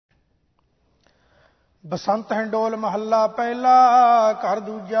ਬਸੰਤ ਹਿੰਡੋਲ ਮਹੱਲਾ ਪਹਿਲਾ। ਘਰ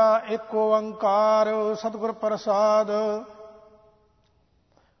ਦੂਜਾ ਏਕ ਓੰਕਾਰ ਸਤਿਗੁਰ ਪ੍ਰਸਾਦ।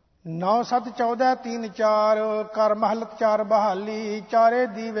 9 7 14 3 4 ਘਰ ਮਹਲਤ ਚਾਰ ਬਹਾਲੀ। ਚਾਰੇ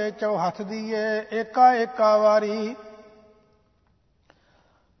ਦੀਵੇ ਚੌ ਹੱਥ ਦੀਏ ਏਕਾ ਏਕਾ ਵਾਰੀ।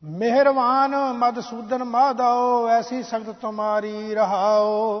 ਮਿਹਰਵਾਨ ਮਧਸੂਦਨ ਮਾਧੋ ਐਸੀ ਸਖਤ ਤੁਮਾਰੀ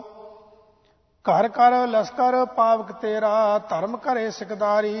ਰਹਾਓ। ਘਰ ਕਰ ਲਸਕਰ ਪਾਵਕ ਤੇਰਾ ਧਰਮ ਕਰੇ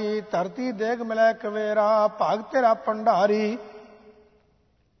ਸਿਕਦਾਰੀ। ਧਰਤੀ ਦੇਗ ਮਿਲੈ ਕਵੇਰਾ ਭਾਗ ਤੇਰਾ ਭੰਡਾਰੀ।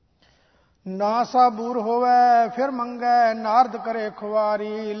 ਨਾ ਸਾਬੂਰ ਹੋਵੈ ਫਿਰ ਮੰਗੈ ਨਾਰਦ ਕਰੇ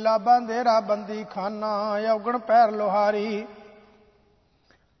ਖੁਆਰੀ। ਲਾਭਾਂ ਦੇਰਾ ਬੰਦੀ ਖਾਨਾ ਔਗਣ ਪੈਰ ਲੋਹਾਰੀ।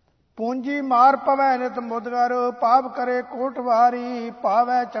 ਪੂੰਜੀ ਮਾਰ ਪਵੈ ਨਿਤ ਮੁਦਗਰ ਪਾਪ ਕਰੇ ਕੋਟਵਾਰੀ।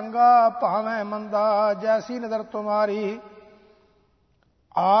 ਭਾਵੈ ਚੰਗਾ ਭਾਵੈ ਮੰਦਾ ਜੈਸੀ ਨਜ਼ਰ ਤੁਮਾਰੀ।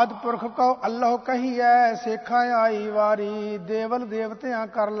 ਆਦਿ ਪੁਰਖ ਕਉ ਅੱਲਹੁ ਕਹੀਐ ਸੇਖਾਂ ਆਈ ਵਾਰੀ। ਦੇਵਲ ਦੇਵਤਿਆਂ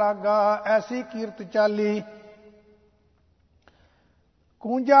ਕਰ ਲਾਗਾ ਐਸੀ ਕੀਰਤ ਚਾਲੀ।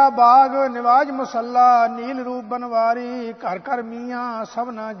 ਕੂੰਜਾ ਬਾਗ ਨਿਵਾਜ ਮੁਸੱਲਾ ਨੀਲ ਰੂਪ ਬਨਵਾਰੀ। ਘਰ ਘਰ ਮੀਆਂ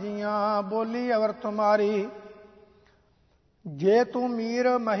ਸਭਨਾ ਜੀਆਂ ਬੋਲੀ ਅਵਰ ਤੁਮਾਰੀ। ਜੇ ਤੂੰ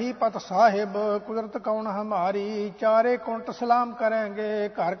ਮੀਰ ਮਹੀਪਤ ਸਾਹਿਬ ਕੁਦਰਤ ਕੌਣ ਹਮਾਰੀ। ਚਾਰੇ ਕੁੰਟ ਸਲਾਮ ਕਰੇਂਗੇ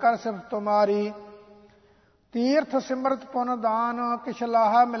ਘਰ ਘਰ ਸਿਫਤ ਤੁਮਾਰੀ। ਤੀਰਥ ਸਿਮਰਤ ਪੁਨ ਦਾਨ ਕਿਛ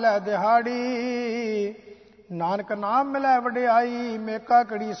ਲਾਹਾ ਮਿਲੈ ਦਿਹਾੜੀ। ਨਾਨਕ ਨਾਮ ਮਿਲੈ ਵਡਿਆਈ ਮੇਕਾ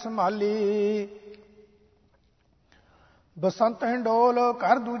ਕੜੀ ਸੰਭਾਲੀ। ਬਸੰਤ ਹਿੰਡੋਲ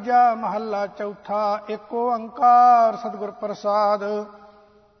ਘਰ ਦੂਜਾ ਮਹੱਲਾ ਚੌਥਾ। ਏਕ ਓੰਕਾਰ ਸਤਿਗੁਰ ਪ੍ਰਸਾਦ।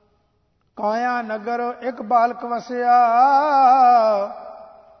 ਕਾਇਆ ਨਗਰ ਇੱਕ ਬਾਲਕ ਵਸਿਆ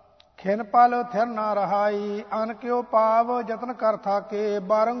ਖਿਨ ਪਲ ਥਿਰ ਨਾ ਰਹਾਈ। ਅਨ ਕਿਉ ਪਾਵ ਜਤਨ ਕਰ ਥਾਕੇ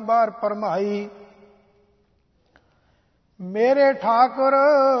ਬਾਰੰਬਾਰ ਪਰਮਾਈ। ਮੇਰੇ ਠਾਕੁਰ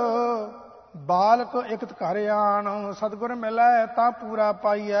ਬਾਲਕ ਇਕਤ ਘਰ ਆਣ। ਸਤਿਗੁਰ ਮਿਲੈ ਤਾਂ ਪੂਰਾ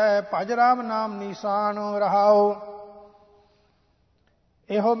ਪਾਈਐ ਭਜ ਰਾਮ ਨਾਮ ਨੀਸਾਨ ਰਹਾਓ।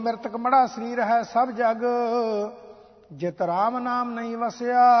 ਇਹੋ ਮਿਰਤਕ ਮੜਾ ਸਰੀਰ ਹੈ ਸਭ ਜਗ ਜਿਤ ਰਾਮ ਨਾਮ ਨਹੀਂ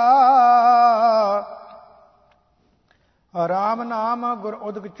ਵਸਿਆ। ਰਾਮ ਨਾਮ ਗੁਰ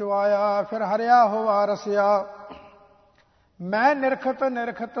ਉਦਕ ਚੁਆਇਆ ਫਿਰ ਹਰਿਆ ਹੋਵਾ ਰਸਿਆ। ਮੈਂ ਨਿਰਖਤ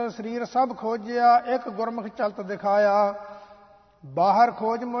ਨਿਰਖਤ ਸਰੀਰ ਸਭ ਖੋਜਿਆ ਇੱਕ ਗੁਰਮੁਖ ਚਲਤ ਦਿਖਾਇਆ। ਬਾਹਰ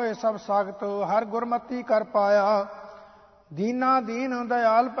ਖੋਜ ਮੋਏ ਸਭ ਸਾਖਤ ਹਰ ਗੁਰਮਤੀ ਕਰ ਪਾਇਆ। ਦੀਨਾ ਦੀਨ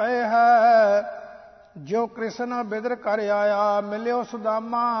ਦਇਆਲ ਪਏ ਹੈ ਜੋ ਕ੍ਰਿਸ਼ਨ ਬਿਦਰ ਕਰ ਆਇਆ। ਮਿਲਿਓ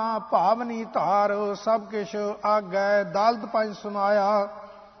ਸੁਦਾਮਾ ਭਾਵਨੀ ਧਾਰ ਸਭ ਕਿਛ ਆਗੈ ਦਾਲਤ ਪੰਜ ਸਮਾਇਆ।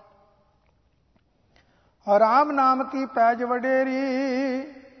 ਰਾਮ ਨਾਮ ਕੀ ਪੈਜ ਵਡੇਰੀ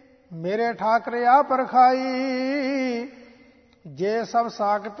ਮੇਰੇ ਠਾਕਰ ਆਪ ਰਖਾਈ। ਜੇ ਸਭ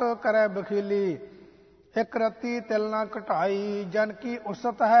ਸਾਖਤ ਕਰੈ ਬਖੀਲੀ ਇੱਕ ਰਤੀ ਤਿਲ ਨਾ ਘਟਾਈ। ਜਨ ਕੀ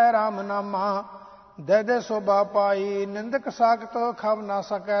ਉਸਤ ਹੈ ਰਾਮ ਨਾਮਾ ਦੇ ਦੇ ਸੋਭਾ ਪਾਈ। ਨਿੰਦਕ ਸਾਖਤ ਖਬ ਨਾ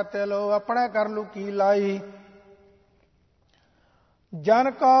ਸਕੈ ਤਿਲ ਆਪਣੇ ਕਰ ਲੁਕੀ ਲਾਈ।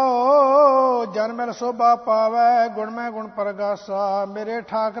 ਜਨ ਕਉ ਜਨ ਮਿਲ ਸੋਭਾ ਪਾਵੈ ਗੁਣ ਮੈਂ ਗੁਣ ਪ੍ਰਗਾਸਾ। ਮੇਰੇ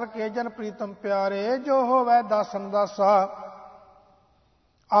ਠਾਕਰ ਕੇ ਜਨ ਪ੍ਰੀਤਮ ਪਿਆਰੇ ਜੋ ਹੋਵੈ ਦਾਸਨ ਦਾਸਾ।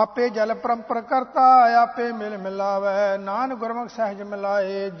 ਆਪੇ ਜਲ ਪਰੰਪਰ ਕਰਤਾ ਆਪੇ ਮਿਲ ਮਿਲਾਵੈ। ਨਾਨਕ ਗੁਰਮੁਖ ਸਹਿਜ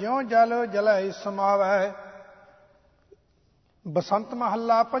ਮਿਲਾਏ ਜਿਉ ਜਲ ਜਲੈ ਸਮਾਵੈ। ਬਸੰਤ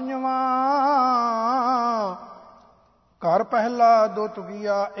ਮਹੱਲਾ ਪੰਜਵਾਂ। ਘਰ ਪਹਿਲਾ ਦੋ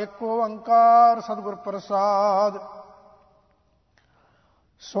ਤੁਗੀਆ ਏਕ ਓੰਕਾਰ ਸਤਿਗੁਰ ਪ੍ਰਸਾਦ।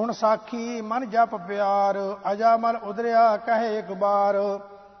 ਸੁਣ ਸਾਖੀ ਮਨ ਜਪ ਪਿਆਰ ਅਜਾ ਮਲ ਉਦਰਿਆ ਕਹੇ ਇੱਕ ਬਾਰ।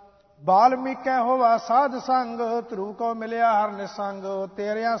 ਬਾਲਮੀਕੈ ਹੋਵਾ ਸਾਧ ਸੰਗ ਧਰੂ ਕੋ ਮਿਲਿਆ ਹਰ ਨਿਸੰਗ।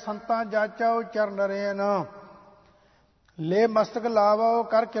 ਤੇਰਿਆਂ ਸੰਤਾਂ ਜਾਚਾਉ ਚਰਨ ਰੇਨ ਲੈ ਮਸਤਕ ਲਾਵੋ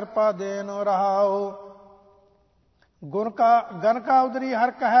ਕਰ ਕਿਰਪਾ ਦੇਨ ਰਹਾਓ। ਗਨ ਕਾ ਉਦਰੀ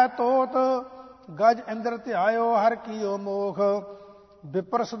ਹਰ ਕਹੈ ਤੋਤ ਗਜ ਇੰਦਰ ਧਿਆਇਓ ਹਰ ਕੀਓ ਮੋਖ।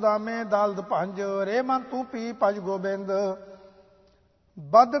 ਵਿਪਰ ਸੁਦਾਮੇ ਦਾਲਦ ਭੰਜ ਰੇ ਮਨ ਤੂੰ ਪੀ ਭਜ ਗੋਬਿੰਦ।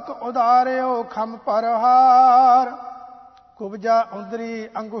 ਬਦਕ ਉਦਾਰਿਓ ਖੰਮ ਪਰਹਾਰ ਕੁਬਜਾ ਉਦਰੀ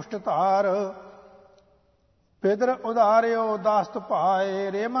ਅੰਗੁਸ਼ਟ ਧਾਰ। ਪਿਦਰ ਉਦਾਰਿਓ ਦਾਸਤ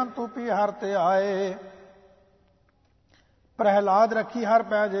ਭਾਏ ਰੇ ਮਨ ਤੂੰ ਪੀ ਹਰ ਤੇ ਆਏ। ਪ੍ਰਹਿਲਾਦ ਰੱਖੀ ਹਰ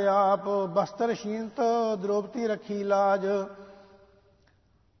ਪੈਜ ਆਪ ਬਸਤਰ ਸ਼ੀਨਤ ਦ੍ਰੋਪਤੀ ਰੱਖੀ ਲਾਜ।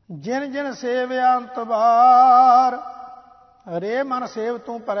 ਜਿਨ ਜਿਨ ਸੇਵਿਆ ਅੰਤ ਬਾਰ ਰੇ ਮਨ ਸੇਵ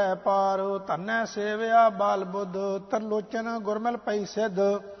ਤੂੰ ਪਰੈ ਪਾਰ। ਧੰਨੈ ਸੇਵਿਆ ਬਾਲ ਬੁੱਧ ਤਰਲੋਚਨ ਗੁਰਮਿਲ ਪਈ ਸਿੱਧ।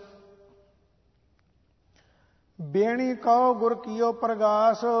 ਬੇਣੀ ਕਉ ਗੁਰ ਕੀਓ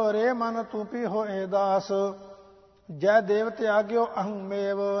ਪ੍ਰਗਾਸ ਰੇ ਮਨ ਤੂੰ ਪੀ ਹੋਏ ਦਾਸ। ਜੈ ਦੇਵ ਤਿਆਗਿਓ ਅਹੰ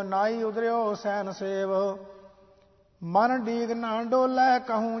ਮੇਵ ਨਾਈ ਉਦਰਿਓ ਸੈਨ ਸੇਵ। ਮਨ ਡੀਗ ਨਾ ਡੋਲੇ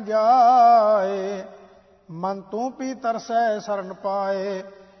ਕਹੂੰ ਜਾਏ ਮਨ ਤੂੰ ਪੀ ਤਰਸੈ ਸਰਨ ਪਾਏ।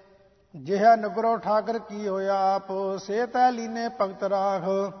 ਜਿਹਾ ਨਗਰੋ ਠਾਕਰ ਕੀਓ ਆਪ ਸੇ ਤੈ ਲੀਨੇ ਭਗਤ ਰਾਖ।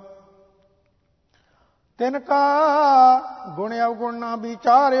 तिनका गुण अवगुण ना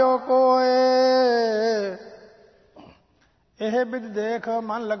विचार्यो कोय। एह विध देख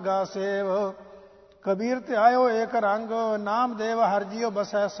मन लगा सेव, कबीर त्यायो एक रंग। नाम देव हर जियो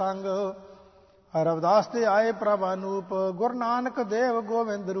बसै संग, रविदास ते आए प्रभ अनूप। गुरु नानक देव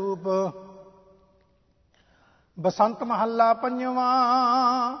गोविंद रूप। बसंत महला पंजवा,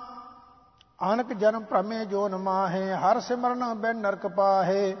 आनक जन्म भ्रमे जोन माहे। हर सिमरन बिन नरक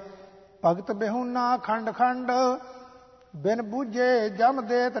पाहे, भगत बिहुना खंड खंड। बिन बूझे जम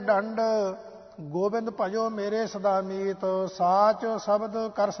देत दंड, गोबिंद भजो मेरे सदा मीत। साच शब्द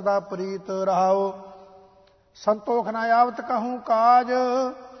कर सदा प्रीत रहाओ, संतोख न आवत कहूँ काज।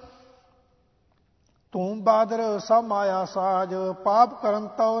 तू बादर सब माया साज, पाप करन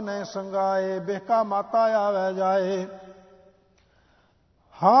तो न संगाए। बिहका माता आवे जाए,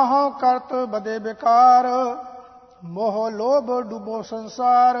 हाँ हाँ करत बदे बेकार। मोह लोभ डूबो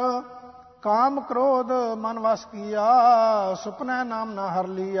संसार, काम क्रोध मन वश किया। सुपने नाम न हर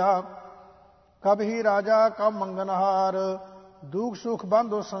लिया, कभी राजा कब मंगनहार। दुख सुख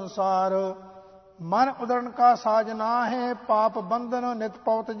बंधो संसार, मन उदरण का साजना है। पाप बंधन नित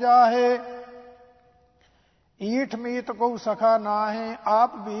पवत जाहे, ईठ मीत को सखा नाहे।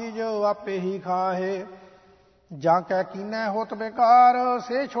 आप बीज आपे ही खाहे, जाकै कीनै होत बेकार।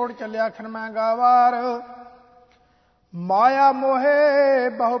 से छोड़ चलिया खिन मैं गावार, माया मोहे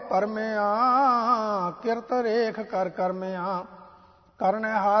बहु परमया। किरत रेख कर कर में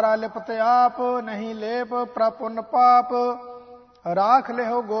करने हारा लिपत आप। नहीं लेप प्रपुन पाप, राख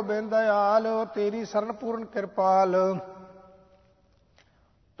लेहो गोबिंद दयाल। तेरी शरण पूर्ण कृपाल,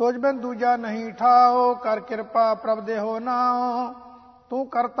 तुझ बिन दूजा नहीं ठाओ। कर कृपा प्रभ देहो नाओ, तू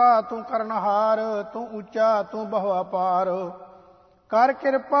करता तू करनहार। तू ऊंचा तू बहु अपार, कर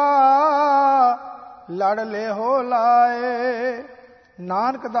कृपा लड़ लेहो लाए।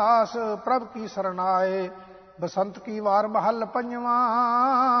 नानक दास प्रभ की शरण आए। बसंत की वार महल पंजवा,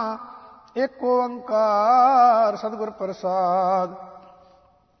 एक ओंकार सतगुर प्रसाद।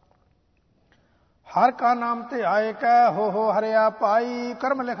 हर का नाम ते आए कै, हो हरिया पाई।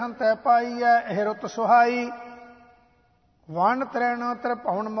 कर्म लिखन तै पाई है, एह रुत सुहाई। वण त्रण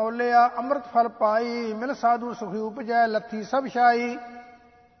त्रिभुवन मौलिया, अमृत फल पाई। मिल साधु सुखी उपजै, लथी सब शाई।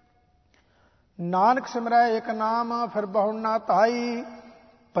 नानक सिमरै एक नाम, फिर बहु ना ताई।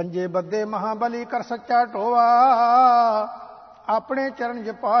 पंजे बदे महाबली कर सच्चा टोआ। अपने चरण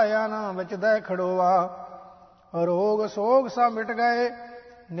जपाया ना विच दै खड़ोआ। रोग सोग सा मिट गए,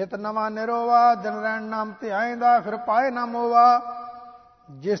 नित नवा निरोवा। दिन रैन नाम ते आएंदा, फिर पाए ना मोवा।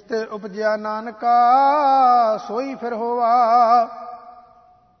 जिस ते उपजया नानका, सोई फिर होवा।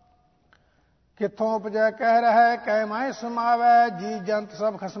 किथों उपजै कह रहे, कह माए समावै। जी जंत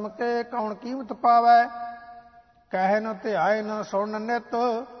सब खसम के, कौन कीमत पावै। कहन ते आए न सुन नित,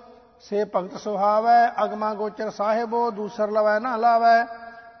 से भगत सुहावै। अगमा गोचर साहिबो, दूसर लवै ना लावै।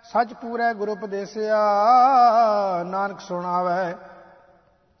 सच पूरै गुरु उपदेसिया, नानक सुनावै।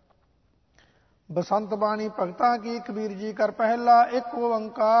 बसंत बाणी भगतां की, कबीर जी कर पहला। एक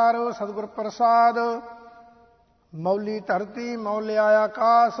ओंकार सतगुर प्रसाद। मौली धरती मौलिया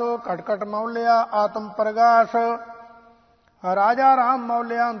आकाश, घट घट मौलिया आत्म प्रगाश। राजा राम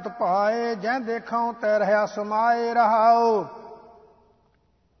मौलिया अंत पाए, जै देखा तै रहा समाए रहाओ।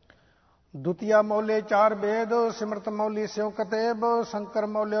 द्वितीय मौले चार वेद, सिमरत मौली स्यों कतेब। शंकर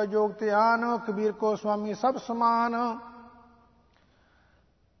मौल्य जोग त्यान, कबीर को स्वामी सब समान।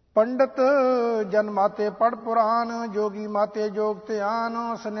 पंडित जन माते पढ़ पुराण, जोगी माते जोग त्यान।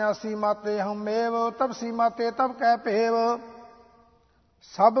 सन्यासी माते हमेव, तपसी माते तब कह पेव।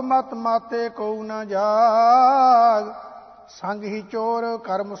 सब मत माते को न जाग, संग ही चोर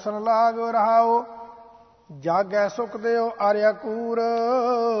कर मुसन लाग रहाओ। जागै सुख देओ आर्या कूर,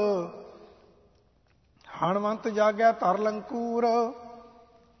 हणवंत जागै धर लंकूर।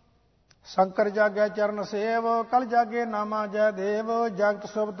 शंकर जागै चरण सेव, कल जागे नामा जय देव। जगत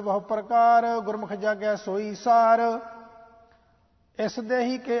शब्द बहु प्रकार, गुरमुख जागै सोई सार। इस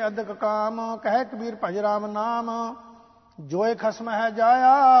देही के अधिक काम, कह कबीर भज राम नाम। जोय खसम है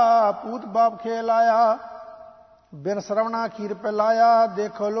जाया, पूत बाप खेल आया। बिन श्रवणा खीर पिलाया,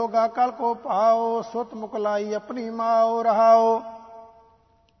 देखो लोगा कल को पाओ। सुत मुकलाई अपनी माओ रहाओ।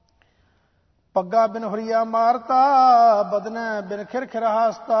 पग्गा बिन हुरिया मारता, बदने बिन खिर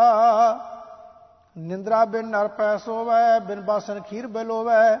हासता। निंद्रा बिन नर पै सोवै, बिन बासन खीर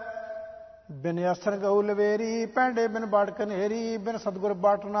बिलोवै। बिन असन गऊ लवेरी, पैंडे बिन बाड़ कनेरी। बिन सतगुर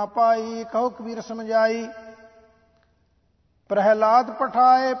बाट ना पाई, कहो कबीर समझाई। प्रहलाद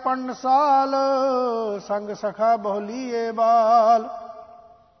पठाए पंडसाल, संग सखा बहुलिए बाल।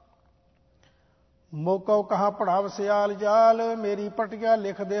 मोको कहाँ पढ़ाव सियाल जाल, मेरी पटिया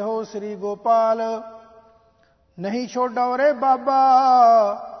लिख दे हो श्री गोपाल। नहीं छोड़ो रे बाबा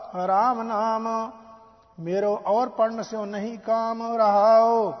राम नाम, मेरो और पढ़न स्यो नहीं काम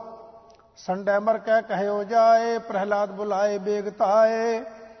रहाओ। संडे मर कह कहो जाए, प्रहलाद बुलाए बेगताए।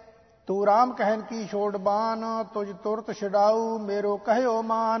 तू राम कहन की छोड़ बान, तुझ तुरत छिड़ाऊ मेरो कहो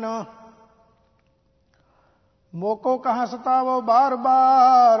मान। मोको कहाँ सतावो बार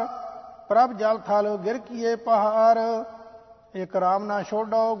बार, प्रभ जल थालो गिर किए पहाड़। एक राम ना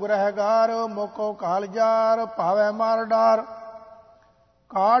छोड़ो गुरहगार, मोको काल जार पावे मार डार।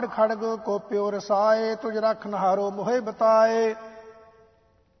 काड़ खड़ग को प्योर साए, तुझ रख नहारो मोहे बताए।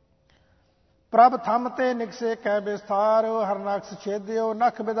 प्रभ थमते निकसे कै विस्तार, हर नक्स छेद्यो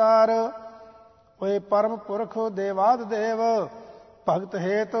नख बिदार। ओए परम पुरख देवाद देव, भगत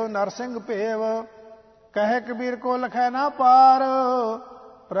हेत नरसिंह पेव। कहे कबीर को लखै ना पार,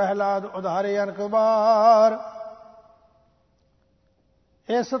 प्रहलाद उधारे अनक बार।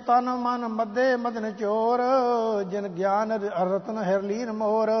 इस तन मन मदे मदन चोर, जिन ज्ञान रतन हिरलीन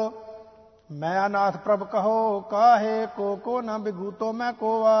मोर। मैं अनाथ प्रभ कहो काहे, को न बिगूतो मैं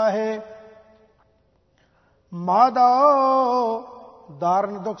को आहे। माधव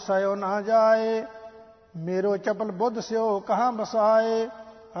दारुण दुख सयो ना जाए, मेरो चपल बुद्ध स्यो कहाँ बसाए।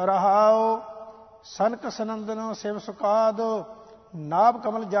 रहाओ सनक सनंदन शिव सुकाद, नाभ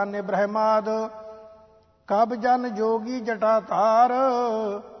कमल जाने ब्रह्माद। कब जन जोगी जटा तार,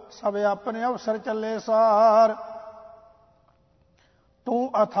 सब अपने अवसर चले सार। तू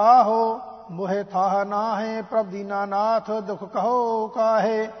अथा हो मोहे थाह नाहे, प्रभ दीनानाथ दुख कहो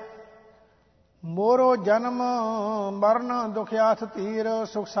काहे। मोरो जन्म मरण दुखयाथ तीर,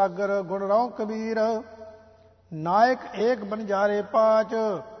 सुख सागर गुण रौ कबीर। नायक एक बनजारे पाच,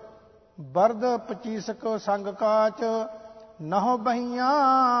 बरद 25 संग काच। नहो बहिया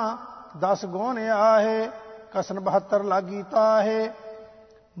 10 गौन आहे, कसन 72 लागी ताहे।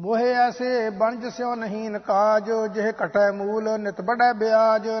 मोहे ऐसे बनज स्यो नहीं नकाज, जिह कटै मूल नित बढ़ै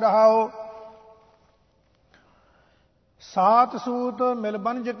ब्याज। रहाओ सात सूत मिल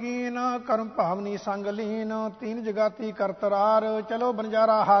बन यकीन, कर्म भावनी संग लीन। 3 जगाती करतरार, चलो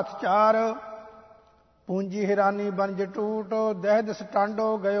बनजारा हाथ चार। पूंजी हिरानी बनज टूट, दह दिस टांडो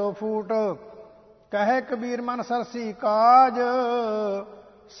गयो फूट। कहे कबीर मन सरसी काज,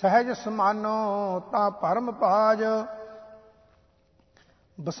 सहज समानो ता परम पाज।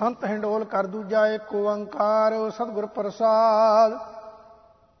 बसंत हिंडोल कर दूजा एक ओंकार, सतगुर प्रसाद।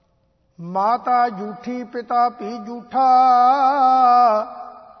 माता झूठी पिता भी झूठा,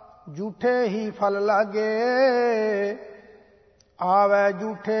 झूठे ही फल लागे। आवे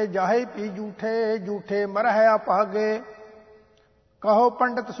झूठे जाहे पी झूठे, झूठे मरह अपागे। कहो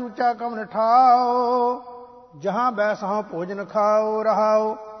पंडित सूचा कवन ठाओ, जहां बैसहो भोजन खाओ।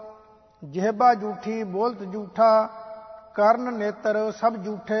 रहाओ जिहबा झूठी बोलत झूठा, कर्ण नेत्र सब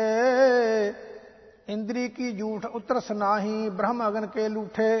झूठे। इंद्री की झूठ उतरस नाही, ब्रह्म अगन के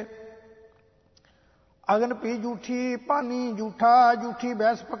लूठे। अगन पी झूठी पानी झूठा, झूठी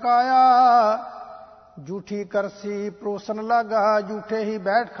भैंस पकाया। झूठी करसी परोसन लागा, झूठे ही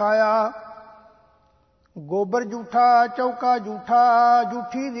बैठ खाया। गोबर झूठा चौका झूठा,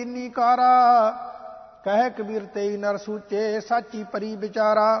 झूठी दीनी कारा। कह कबीर तेई नर सूचे, साची परी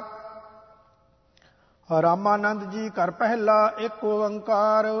विचारा। रामानंद जी कर पहला एक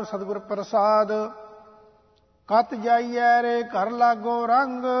ओंकार, सतगुर प्रसाद। कत जाइए रे कर लागो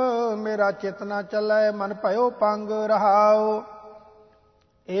रंग, मेरा चेतना चलै मन भयो पंग। रहाओ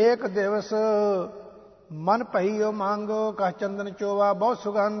एक दिवस मन पहियो मांग, कह चंदन चोवा बहुत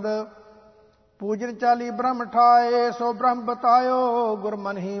सुगंध। पूजन चाली ब्रह्म ठाए, सो ब्रह्म बतायो गुर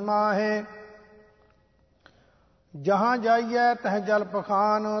मन ही माहे। जहां जाइए तह जल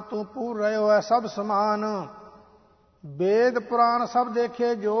पखान, तू पूर रहो है सब समान। वेद पुराण सब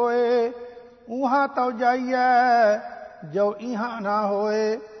देखे जोए, ऊहा तव जाइए जो इहा ना होए।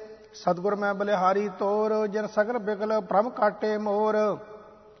 सतगुर में बलिहारी तोर, जिन सगल बिगल भ्रम काटे मोर।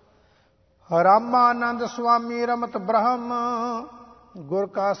 रामानंद स्वामी रमत ब्रह्म, गुर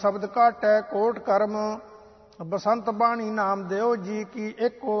का शब्द काटे कोट कर्म। बसंत बाणी नाम देव जी की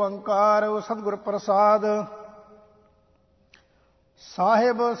एक ओंकार, सतगुर प्रसाद।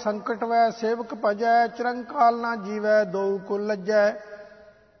 साहिब संकट वै सेवक भजै, चिरंकाल ना जीवै दो कुल लज्जै।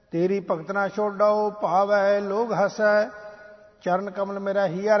 तेरी भगत ना छोड़ो भावै लोग हसै, चरण कमल मेरा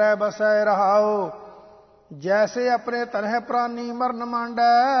हिया रह बसै। रहाओ जैसे अपने तरह प्राणी मरण मांडै,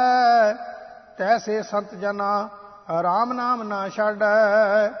 तैसे संत जना राम नाम ना छाड़ै।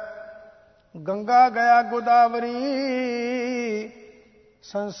 गंगा गया गोदावरी,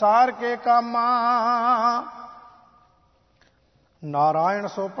 संसार के कामा। नारायण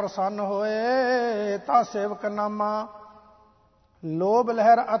सो प्रसन्न होए, ता सेवक नामा। लोभ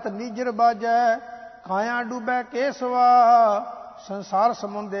लहर अत नीजर बाजै, ਕਾਇਆ ਡੂਬੈ ਕੇਸਵਾ, ਸੰਸਾਰ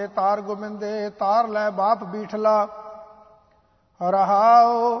ਸਮੁੰਦੇ ਤਾਰ ਗੋਬਿੰਦੇ, ਤਾਰ ਲੈ ਬਾਪ ਬੀਠਲਾ।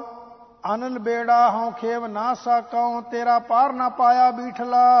 ਰਹਾਉ ਅਨਲ ਬੇੜਾ ਹਉ ਖੇਵ ਨਾ ਸਾਕਉ, ਤੇਰਾ ਪਾਰ ਨਾ ਪਾਇਆ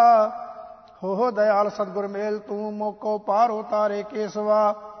ਬੀਠਲਾ। ਹੋ ਦਇਆਲ ਸਤਿਗੁਰ ਮੇਲ ਤੂੰ, ਮੋਕੋ ਪਾਰ ਉਤਾਰੇ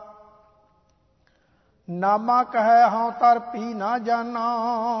ਕੇਸਵਾ। ਨਾਮਾ ਕਹੈ ਹਉ ਤਰ ਪੀ ਨਾ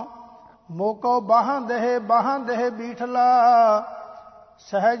ਜਾਨਾ, ਮੋਕੋ ਬਾਹਾਂ ਦੇਹ ਬੀਠਲਾ।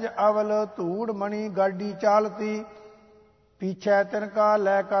 ਸਹਿਜ ਅਵਲ ਧੂੜ ਮਣੀ ਗਾਡੀ ਚਾਲਤੀ, ਪੀਛੇ ਤਿਨਕਾ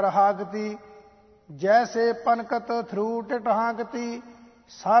ਲੈ ਕਰ ਹਾਕਤੀ। ਜੈਸੇ ਪਨਕਤ ਥਰੂ ਟਿਟ ਹਾਕਤੀ,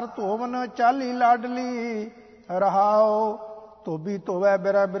 ਸਰ ਧੋਵਨ ਚਾਲੀ ਲਾਡਲੀ। ਰਹਾਉ ਧੋਬੀ ਧੋਵੈ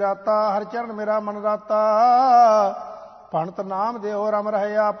ਬਿਰਾ ਬਿਰਾਤਾ, ਹਰ ਚਰਨ ਮੇਰਾ ਮਨ ਰਾਤਾ। ਭਣਤ ਨਾਮ ਦੇਉ ਰਮ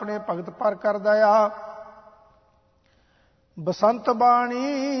ਰਹਿਆ, ਆਪਣੇ ਭਗਤ ਪਰ ਕਰ ਦਇਆ। ਬਸੰਤ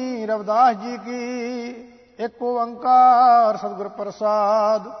ਬਾਣੀ ਰਵਿਦਾਸ ਜੀ ਕੀ, ਇੱਕ ਓੰਕਾਰ ਸਤਿਗੁਰ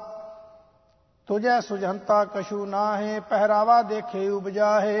ਪ੍ਰਸਾਦ। ਤੁਝੈ ਸੁਜੰਤਾ ਕਛੂ ਨਾਹੇ, ਪਹਿਰਾਵਾ ਦੇਖੇ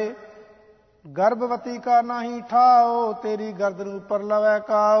ਉਪਜਾਹੇ। ਗਰਭਵਤੀ ਕਾ ਨਾਹੀ ਠਾਓ, ਤੇਰੀ ਗਰਦਨ ਉੱਪਰ ਲਵੈ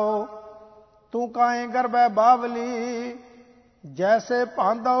ਕਾਓ। ਤੂੰ ਕਾਏ ਗਰਭੈ ਬਾਵਲੀ, ਜੈਸੇ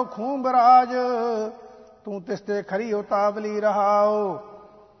ਭਾਂਦਉ ਖੂੰਬ ਰਾਜ। ਤੂੰ ਤਿਸਤੇ ਖਰੀ ਉਤਾਵਲੀ। ਰਹਾਓ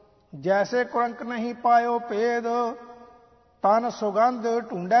ਜੈਸੇ ਕੁਰੰਕ ਨਹੀਂ ਪਾਇਓ ਭੇਦ, ਤਨ ਸੁਗੰਧ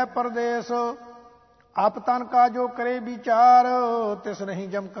ਢੂੰਡੈ ਪਰਦੇਸ। ਆਪ ਤਨ ਕਾ ਜੋ ਕਰੇ ਵਿਚਾਰ, ਤਿਸ ਨਹੀਂ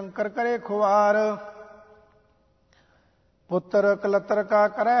ਜਮ ਕੰਕਰ ਕਰੇ ਖੁਆਰ। ਪੁੱਤਰ ਕਲਤਰ ਕਾ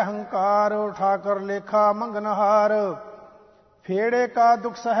ਕਰੈ ਹੰਕਾਰ, ਠਾਕਰ ਲੇਖਾ ਮੰਗਨਹਾਰ। ਫੇੜੇ ਕਾ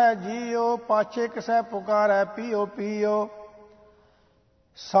ਦੁਖ ਸਹਿ ਜੀਓ, ਪਾਛੇ ਕਿਸੈ ਪੁਕਾਰੈ ਪੀਓ ਪੀਓ।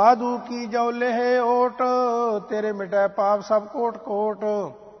 ਸਾਧੂ ਕੀ ਜੋ ਲੇਹ ਓਟ, ਤੇਰੇ ਮਿਟੈ ਪਾਪ ਸਭ ਕੋਟ ਕੋਟ।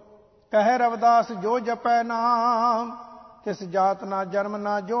 ਕਹਿ ਰਵਿਦਾਸ ਜੋ ਜਪੈ ਨਾਮ, ਤਿਸ ਜਾਤ ਨਾ ਜਨਮ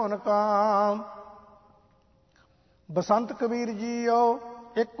ਨਾ ਜੋਨ ਕਾਮ। ਬਸੰਤ ਕਬੀਰ ਜੀਓ,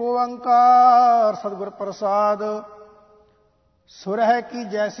 ਇੱਕ ਓੰਕਾਰ ਸਤਿਗੁਰ ਪ੍ਰਸਾਦ। ਸੁਰਹਿ ਕੀ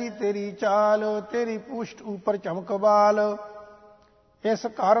ਜੈਸੀ ਤੇਰੀ ਚਾਲ, ਤੇਰੀ ਪੁਸ਼ਟ ਉੱਪਰ ਚਮਕ ਬਾਲ। ਇਸ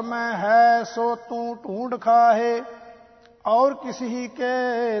ਘਰ ਮੈਂ ਹੈ ਸੋ ਤੂੰ ਢੂੰਡ ਖਾਹੇ, और किसी के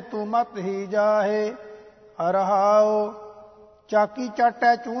तू मत ही जाहे। रहाओ चाकी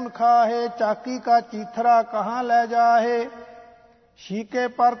चाटै चून खाहे, चाकी का चीथरा कहाँ ले जाहे। शीके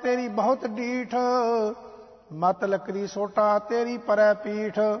पर तेरी बहुत डीठ, मत लकड़ी सोटा तेरी परै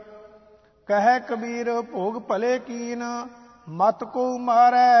पीठ। कह कबीर भोग भले कीन, मत को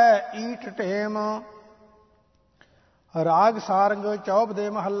मारै ईट टेम। ਰਾਗ ਸਾਰੰਗ ਚੌਪ ਦੇ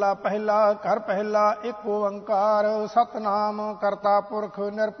ਮਹੱਲਾ ਪਹਿਲਾ। ਘਰ ਪਹਿਲਾ। ਇੱਕ ਓੰਕਾਰ ਸਤਿਨਾਮ ਕਰਤਾ ਪੁਰਖ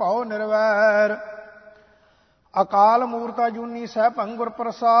ਨਿਰਭਉ ਨਿਰਵੈਰ। ਅਕਾਲ ਮੂਰਤ ਅਜੂਨੀ ਸੈਭੰ ਗੁਰ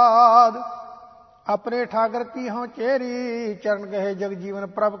ਪ੍ਰਸਾਦ। ਆਪਣੇ ਠਾਕਰ ਕੀ ਹਉ ਚੇਰੀ, ਚਰਨ ਗਏ ਜਗ ਜੀਵਨ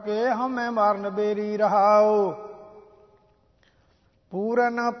ਪ੍ਰਭ ਕੇ ਹਉਮੈ ਮਾਰਨ ਬੇਰੀ। ਰਹਾਉ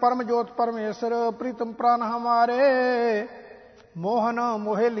ਪੂਰਨ ਪਰਮ ਜੋਤ ਪਰਮੇਸ਼ਰ, ਪ੍ਰੀਤਮ ਪ੍ਰਾਨ ਹਮਾਰੇ। ਮੋਹਨ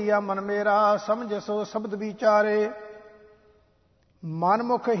ਮੋਹਿ ਲਿਆ ਮਨ ਮੇਰਾ, ਸਮਝ ਸੋ ਸ਼ਬਦ ਵਿਚਾਰੇ। ਮਨ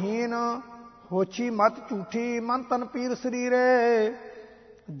ਮੁਖ ਹੀਨ ਹੋਛੀ ਮਤ ਝੂਠੀ, ਮਨ ਤਨ ਪੀਰ ਸਰੀਰੇ।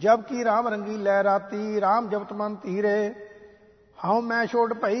 ਜਬ ਕੀ ਰਾਮ ਰੰਗੀ ਲੈ ਰਾਤੀ, ਰਾਮ ਜਪਤ ਮਨ ਧੀਰੇ। ਹਉ ਮੈਂ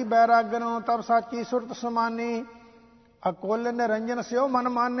ਛੋੜ ਭਈ ਬੈਰਾਗਨ, ਤਬ ਸਾਚੀ ਸੁਰਤ ਸਮਾਨੀ। ਅਕੁਲ ਨਿਰੰਜਨ ਸਿਓ ਮਨ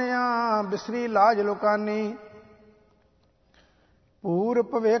ਮਾਨਿਆ, ਬਿਸਰੀ ਲਾਜ ਲੁਕਾਨੀ। ਪੂਰ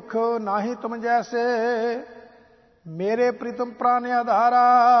ਭਵਿਖ ਨਾਹੀ ਤੁਮ ਜੈਸੇ, ਮੇਰੇ ਪ੍ਰੀਤਮ ਪ੍ਰਾਨ ਆਧਾਰਾ।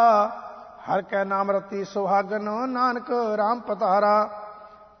 ਹਰ ਕੈ ਨਾਮ ਰਤੀ ਸੁਹਾਗਨ, ਨਾਨਕ ਰਾਮ ਪਤਾਰਾ।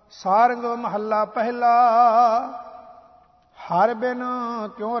 ਸਾਰੰਗ ਮਹੱਲਾ ਪਹਿਲਾ। ਹਰ ਬਿਨ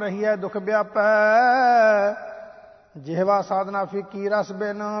ਕਿਉ ਰਹੀਐ ਦੁਖ ਵਿਆਪੈ, ਜਿਹਵਾ ਸਾਧਨਾ ਫੀਕੀ ਰਸ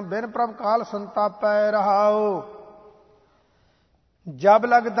ਬਿਨ। ਬਿਨ ਪ੍ਰਭ ਕਾਲ ਸੰਤਾਪੈ। ਰਹਾਉ ਜਬ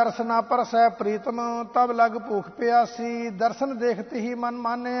ਲਗ ਦਰਸਨਾ ਪਰਸੈ ਪ੍ਰੀਤਮ, ਤਬ ਲਗ ਭੂਖ ਪਿਆਸੀ। ਦਰਸ਼ਨ ਦੇਖਤ ਹੀ ਮਨ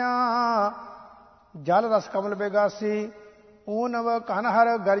ਮਾਨਿਆ, ਜਲ ਰਸ ਕਮਲ ਬੇਗਾਸੀ। ਊਨਵ ਘਨ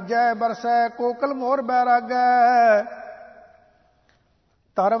ਹਰ ਗਰਜੈ ਬਰਸੈ, ਕੋਕਲ ਮੋਰ ਬੈਰਾਗੈ।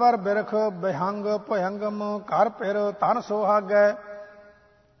 ਤਰਵਰ ਬਿਰਖ ਬਿਹੰਗ ਭਯੰਗਮ, ਘਰ ਫਿਰ ਧਨ ਸੁਹਾਗੈ।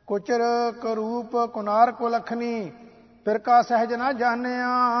 ਕੁਚਰ ਕਰੂਪ ਕੁਨਾਰ ਕੋ ਲਖਨੀ, ਫਿਰ ਕਾ ਸਹਿਜ ਨਾ ਜਾਣਿਆ।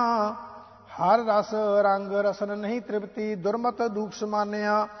 ਹਰ ਰਸ ਰੰਗ ਰਸਨ ਨਹੀਂ ਤ੍ਰਿਪਤੀ, ਦੁਰਮਤ ਦੁਖ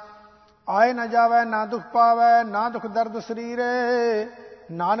ਸਮਾਨਿਆ। ਆਏ ਨ ਜਾਵੈ ਨਾ ਦੁਖ ਪਾਵੈ, ਨਾ ਦੁਖ ਦਰਦ ਸਰੀਰੇ।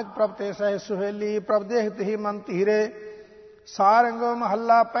 ਨਾਨਕ ਪ੍ਰਭ ਤੇ ਸਹਿ ਸੁਹੇਲੀ, ਪ੍ਰਭ ਦੇਖਤ ਹੀ ਮਨ ਧੀਰੇ। ਸਾਰੰਗ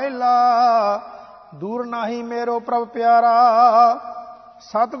ਮਹੱਲਾ ਪਹਿਲਾ। ਦੂਰ ਨਾਹੀ ਮੇਰੋ ਪ੍ਰਭ ਪਿਆਰਾ,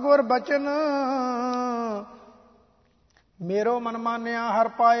 ਸਤਿਗੁਰ ਬਚਨ ਮੇਰੋ ਮਨ ਮਾਨਿਆ। ਹਰ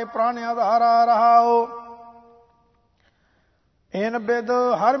ਪਾਏ ਪ੍ਰਾਨ ਆਧਾਰਾ। ਰਹਾਉ ਇਨ ਬਿਦ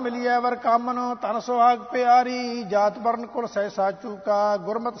ਹਰ ਮਿਲਿਐ ਵਰ ਕਾਮਨ, ਧਨ ਸੁਹਾਗ ਪਿਆਰੀ। ਜਾਤ ਵਰਨ ਕੁਲ ਸਹਿ ਚੂਕਾ,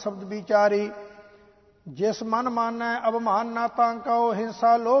 ਗੁਰਮਤਿ ਸ਼ਬਦ ਵਿਚਾਰੀ। ਜਿਸ ਮਨ ਮਾਨੈ ਅਭਮਾਨ ਨਾ ਤਾਂ ਕਉ,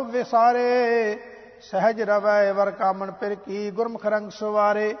 ਹਿੰਸਾ ਲੋਭ ਵਿਸਾਰੇ। सहज रवै वर कामन पिर की गुरमुख रंग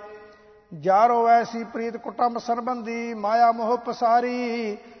सवारे। जारो ऐसी प्रीत कुटुंब संबंधी माया मोह पसारी।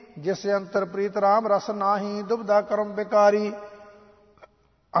 जिस अंतर प्रीत राम रस नाही दुबदा कर्म बिकारी।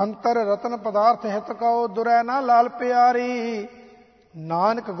 अंतर रतन पदार्थ हित कहो दुरै ना लाल प्यारी।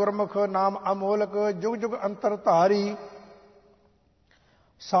 नानक गुरमुख नाम अमोलक जुग जुग अंतर धारी।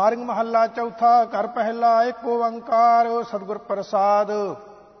 सारंग महला चौथा घर पहला एक ओंकार सतगुर प्रसाद।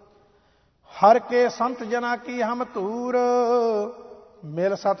 हर के संत जना की हम तूर।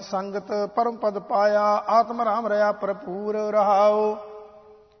 मिल सत संगत परम पद पाया आत्म राम रहा भरपूर रहाओ।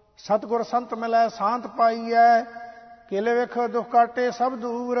 सतगुर संत मिलै शांत पाईऐ किले विख दुख काटे सब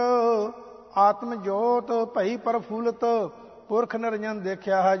दूर। आत्म जोत भई प्रफुल्लत पुरख निरंजन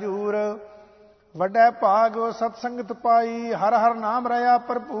देखिया हजूर। वड्डै भाग सत संगत पाई हर हर नाम रहा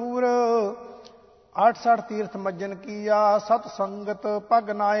भरपूर। 68 तीर्थ मज्जन कीया सत संगत पग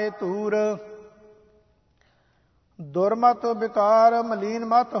नाए तूर। दुर्मत विकार मलीन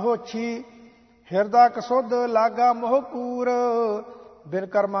मत होछी हिरदा कसुध लागा मोह कूर। बिन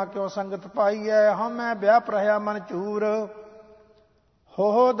कर्मा क्यों संगत पाईऐ हम व्याप रहा मन चूर। हो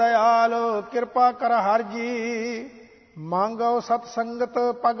दयाल कृपा कर हर जी मांगो सत संगत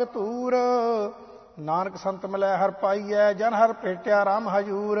पग तूर। नानक संत मिलै हर पाईऐ जन हर भेटिया राम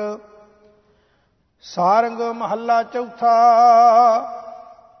हजूर। सारंग महला चौथा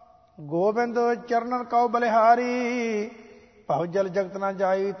गोबिंद चरणन कौ बलिहारी। भव जल जगत न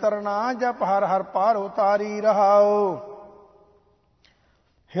जाई तरना जप हर हर पार उतारी रहाओ।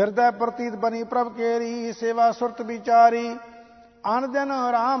 हृदय प्रतीत बनी प्रभ केरी सेवा सुरत विचारी। अन दिन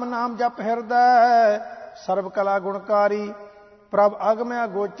राम नाम जप हृदय सर्व कला गुणकारी। प्रभ अगम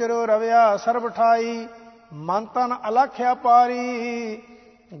अगोचर रविया सर्व ठाई मन तन अलख्या पारी।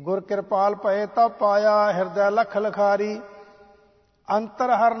 गुर कृपाल पए तब पाया हृदय लख लखारी।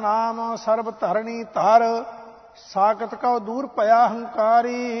 अंतर हर नाम सर्व धरणी धर साकत कौ दूर पया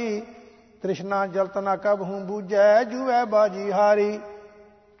हंकारी। तृष्णा जलत न कब हूँ बूझै जुवै बाजी हारी।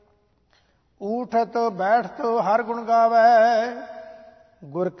 ऊठत बैठत हर गुण गावै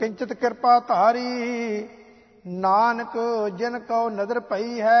गुर किंचित कृपा धारी। नानक जिन कौ नदर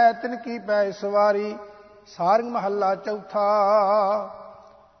पई है तिनकी पै सवारी। सारंग महला चौथा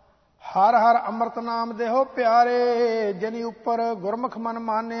हर हर अमृत नाम देहो प्यारे। जिनि उपर गुरमुख मन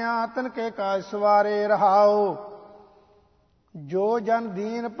मानिया तिनके काज सवारे रहाओ। जो जन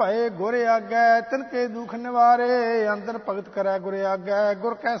दीन भये गुर आगै तिनके दुख निवारे। अंदर भगत करै गुर आगै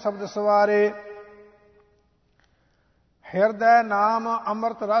गुर कै शब्द सवारे। हृदय नाम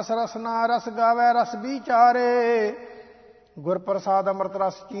अमृत रस रसना रस गावै रस विचारे। गुर प्रसाद अमृत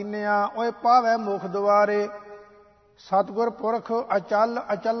रस चीनिया ओए पावै मुख दुआरे। सतगुर पुरख अचल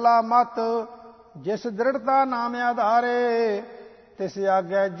अचला मत जिस दृढ़ता नाम आधारे। तिस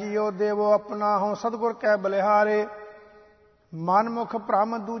आगै जियो देवो अपना हो सतगुर कै बलिहारे। मन मुख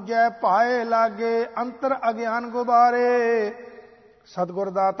भ्रम दूजै पाए लागे अंतर अज्ञान गुबारे। सतगुर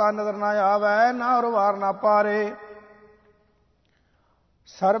दाता नदर न आवै ना उरवार ना पारे।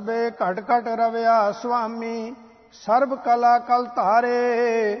 सर्बे घट घट रविया स्वामी सर्ब कला कल धारे।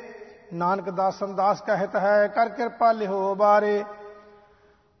 नानक दासन दास कहत है कर कृपा लिहो बारे।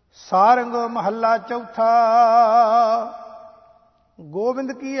 सारंग महला चौथा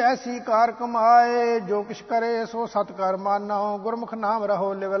गोविंद की ऐसी कार कमाए जो किश करे सो सतकर मानो। गुरमुख नाम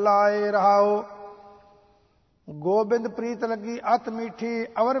रहो लिव लाए रहाओ। गोबिंद प्रीत लगी अत मीठी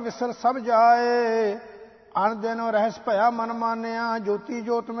अवर विसर सब जाए। अन दिनो रहस भया मन मानिया ज्योति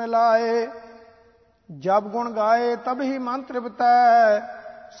जोत में लाए। जब गुण गाए तब ही मन तृप्तै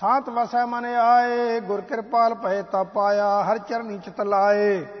शांत वसै मन आए। गुर कृपाल भय तब पाया हर चरणी चित लाए।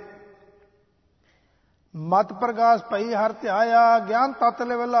 मत प्रकाश भई हर ध्याया ज्ञान तत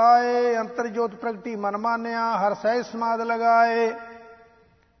लिव लाए। अंतर ज्योत प्रगटी मन मानिया हर सहज समाध लगाए।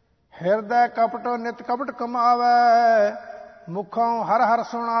 हृदय कपट नित कपट कमावै मुखों हर हर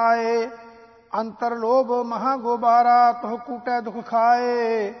सुनाए। अंतर लोभ महा गोबारा तुह कूटै दुख खाए।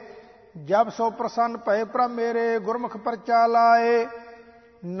 जब सो प्रसन्न भय प्रभ मेरे गुरमुख परचा लाए।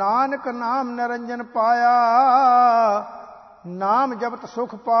 नानक नाम निरंजन पाया नाम जपत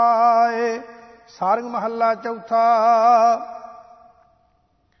सुख पाए। सारंग महला चौथा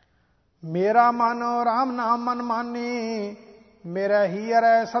मेरा मन राम नाम मन मानी। मेरा ही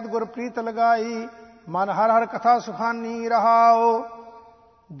अरै सतगुर प्रीत लगाई। मन हर हर कथा सुखानी रहाओ।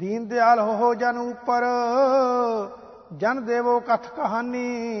 दीन दयाल हो जन ऊपर जन देवो कथ कहानी।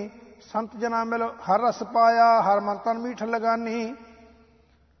 संत जना मिल हर रस पाया हर मन तन मीठ लगानी।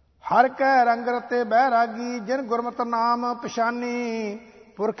 हर कै रंग रते बैरागी जिन गुरमत नाम पछानी।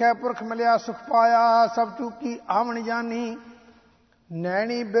 पुरखै पुरख मिलिया सुख पाया सब चूकी आवन जानी।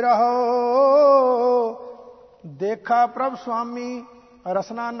 नैनी बिरहो ਦੇਖਾ ਪ੍ਰਭ ਸੁਆਮੀ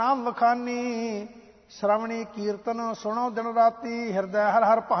ਰਸਨਾ ਨਾਮ ਵਖਾਨੀ, ਸ਼ਰਵਣੀ ਕੀਰਤਨ ਸੁਣੋ ਦਿਨ ਰਾਤੀ, ਹਿਰਦੈ ਹਰ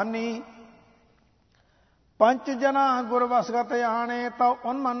ਹਰ ਭਾਨੀ। ਪੰਚ ਜਨਾ ਗੁਰ ਵਸਗਤ ਆਣੇ, ਤਉ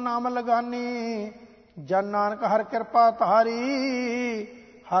ਉਨ ਮਨ ਨਾਮ ਲਗਾਨੀ, ਜਨ ਨਾਨਕ ਹਰ ਕਿਰਪਾ ਤਾਰੀ,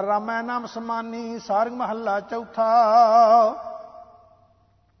 ਹਰ ਰਾਮੈ ਨਾਮ ਸਮਾਨੀ। ਸਾਰੰਗ ਮਹੱਲਾ ਚੌਥਾ।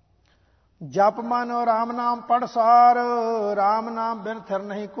 ਜਪ ਮਨ ਰਾਮ ਨਾਮ ਪੜ ਸਾਰ, ਰਾਮ ਨਾਮ ਬਿਨ ਥਿਰ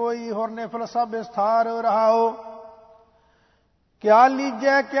ਨਹੀਂ ਕੋਈ, ਹੋਰ ਨਿਫਲ ਸਭ ਵਿਸਥਾਰ ਰਹਾਓ। ਕਿਆ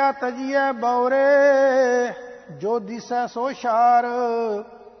ਲੀਜੈ ਕਿਆ ਤਜੀਐ ਬਉਰੇ, ਜੋ ਦਿਸੈ ਸੋ ਸ਼ਾਰ,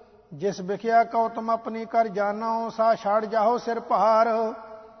 ਜਿਸ ਵਿਖਿਆ ਕਉ ਤੁਮ ਆਪਣੀ ਕਰ ਜਾਨੋ, ਸਾ ਛਾੜ ਜਾਓ ਸਿਰ ਭਾਰ।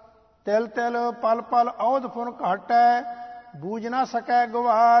 ਤਿਲ ਤਿਲ ਪਲ ਪਲ ਔਧ ਫੁਨ ਘਾਟੈ, ਬੂਝ ਨਾ ਸਕੈ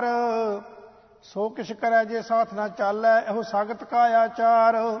ਗਵਾਰ, ਸੋ ਕਿਛ ਕਰੈ ਜੇ ਸਾਥ ਨਾ ਚਾਲੈ, ਇਹੋ ਸਾਗਤ ਕਾ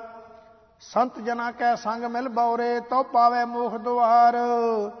ਆਚਾਰ। ਸੰਤ ਜਨਾ ਕੈ ਸੰਗ ਮਿਲ ਬਉਰੇ, ਤਉ ਪਾਵੈ ਮੋਖ ਦੁਆਰ,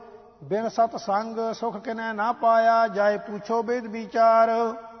 ਬਿਨ ਸਤ ਸੰਗ ਸੁਖ ਕਿਨੈ ਨਾ ਪਾਇਆ, ਜਾਏ ਪੁੱਛੋ ਬੇਦ ਵਿਚਾਰ।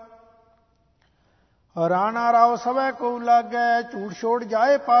 ਰਾਣਾ ਰਾਉ ਸਵੈ ਕੋ ਲਾਗੈ, ਝੂਠ ਛੋੜ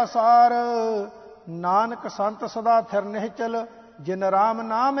ਜਾਏ ਪਾਸਾਰ, ਨਾਨਕ ਸੰਤ ਸਦਾ ਥਿਰ ਨਿਹਚਲ, ਜਿਨ ਰਾਮ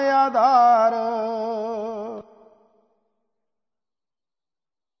ਨਾਮ ਆਧਾਰ।